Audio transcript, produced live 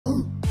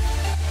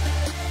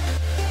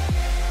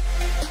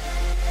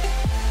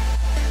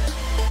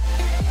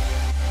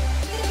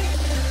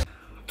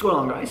What's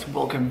going on, guys?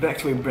 Welcome back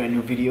to a brand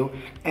new video.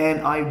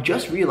 And I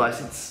just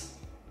realized it's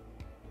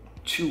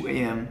 2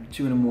 a.m.,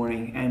 2 in the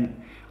morning,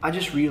 and I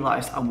just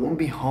realized I won't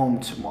be home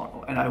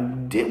tomorrow. And I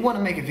did want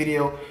to make a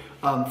video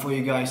for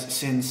you guys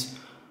since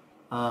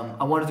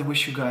I wanted to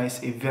wish you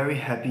guys a very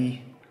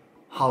happy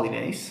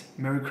holidays,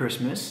 Merry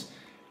Christmas.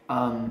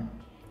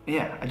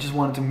 Yeah, I just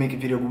wanted to make a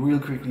video real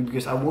quickly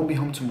because I won't be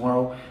home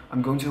tomorrow.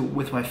 I'm going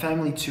with my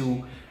family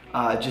to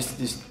just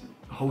this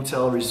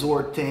hotel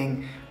resort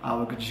thing.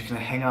 We're just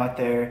gonna hang out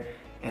there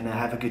and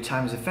have a good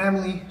time as a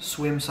family,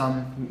 swim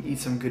some, eat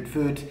some good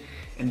food,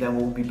 and then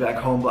we'll be back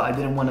home. But I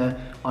didn't want to,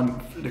 on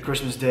the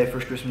Christmas day,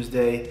 first Christmas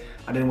day,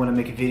 I didn't want to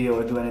make a video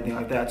or do anything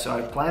like that. So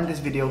I planned this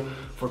video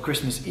for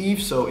Christmas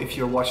Eve. So if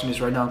you're watching this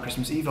right now on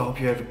Christmas Eve, I hope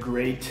you have a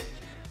great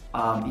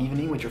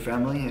evening with your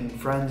family and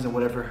friends and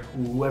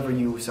whoever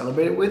you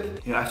celebrate it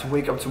with. You know, I have to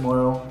wake up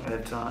tomorrow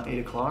at 8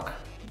 o'clock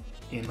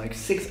in like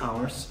 6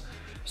 hours.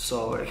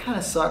 So it kind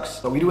of sucks,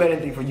 but we do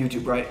anything for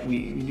YouTube, right?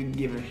 We do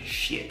give a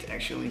shit,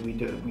 actually. We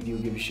do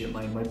give a shit.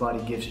 My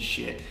body gives a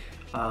shit.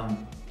 I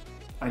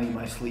need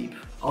my sleep.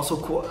 Also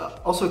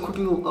a quick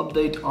little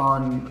update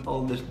on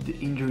all the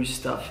injury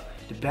stuff.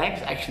 The back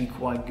is actually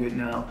quite good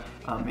now.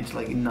 It's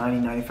like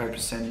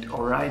 90-95%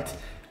 all right.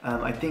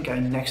 I think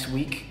next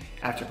week,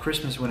 after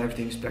Christmas, when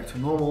everything's back to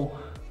normal,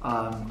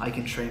 I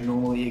can train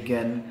normally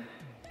again.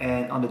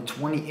 And on the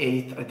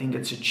 28th, I think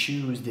it's a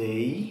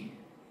Tuesday,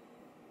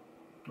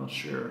 not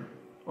sure,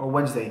 or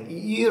Wednesday,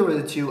 either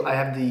of the two, I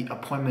have the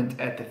appointment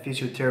at the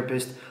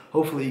physiotherapist.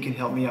 Hopefully he can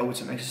help me out with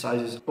some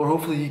exercises, or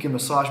hopefully he can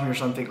massage me or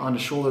something on the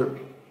shoulder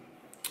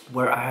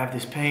where I have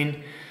this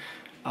pain.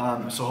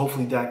 So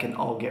hopefully that can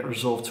all get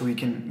resolved so we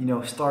can, you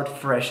know, start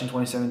fresh in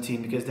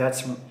 2017, because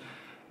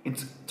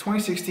it's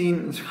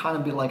 2016, it's kind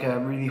of been like a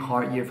really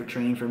hard year for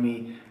training for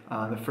me.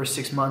 The first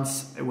 6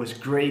 months, it was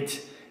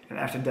great. And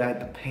after that,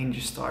 the pain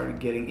just started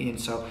getting in.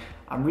 So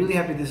I'm really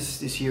happy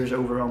this year is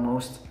over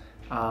almost.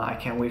 I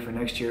can't wait for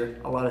next year.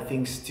 A lot of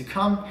things to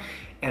come,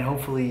 and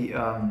hopefully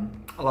a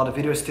lot of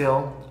videos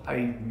still.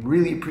 I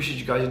really appreciate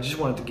you guys. I just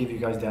wanted to give you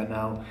guys that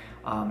now.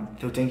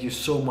 So thank you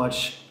so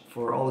much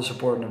for all the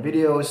support on the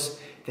videos.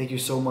 Thank you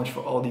so much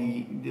for all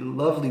the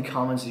lovely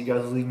comments that you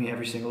guys leave me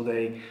every single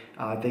day.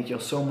 Thank you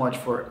so much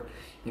for,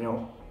 you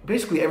know,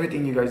 basically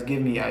everything you guys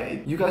give me.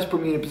 You guys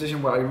put me in a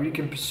position where I really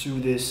can pursue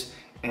this,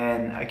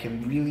 and I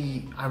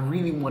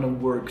really want to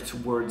work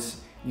towards,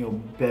 you know,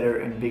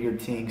 better and bigger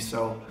things.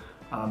 So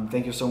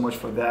thank you so much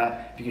for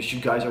that, because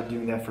you guys are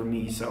doing that for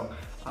me. So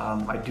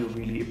I do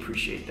really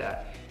appreciate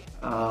that.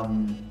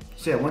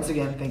 So yeah, once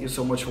again, thank you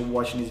so much for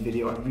watching this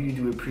video. I really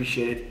do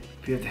appreciate it.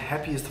 Hope you have the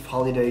happiest of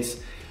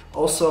holidays.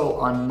 Also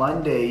on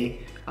Monday,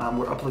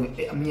 we're uploading,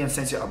 me and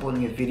Sensei are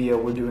uploading a video.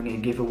 We're doing a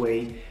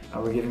giveaway.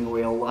 We're giving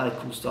away a lot of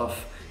cool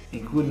stuff,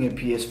 including a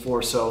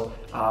PS4. So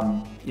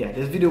yeah,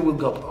 this video will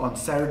go up on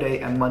Saturday,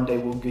 and Monday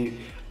will be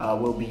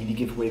the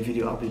giveaway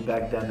video. I'll be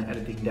back then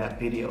editing that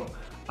video.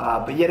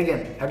 But yet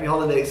again, happy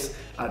holidays.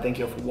 Thank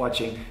you all for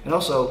watching. And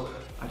also,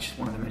 I just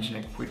wanted to mention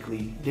it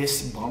quickly.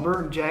 This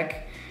bomber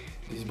jack,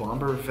 this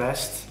bomber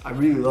vest, I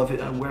really love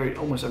it. I wear it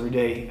almost every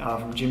day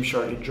from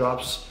Gymshark. It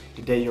drops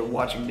the day you're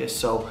watching this.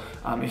 So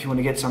if you want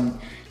to get some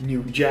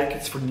new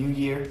jackets for New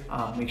Year,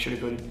 make sure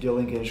to go to the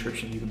link in the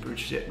description. You can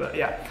purchase it. But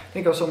yeah,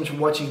 thank you all so much for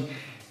watching,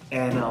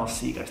 and I'll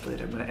see you guys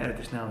later. I'm going to edit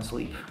this now and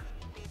sleep.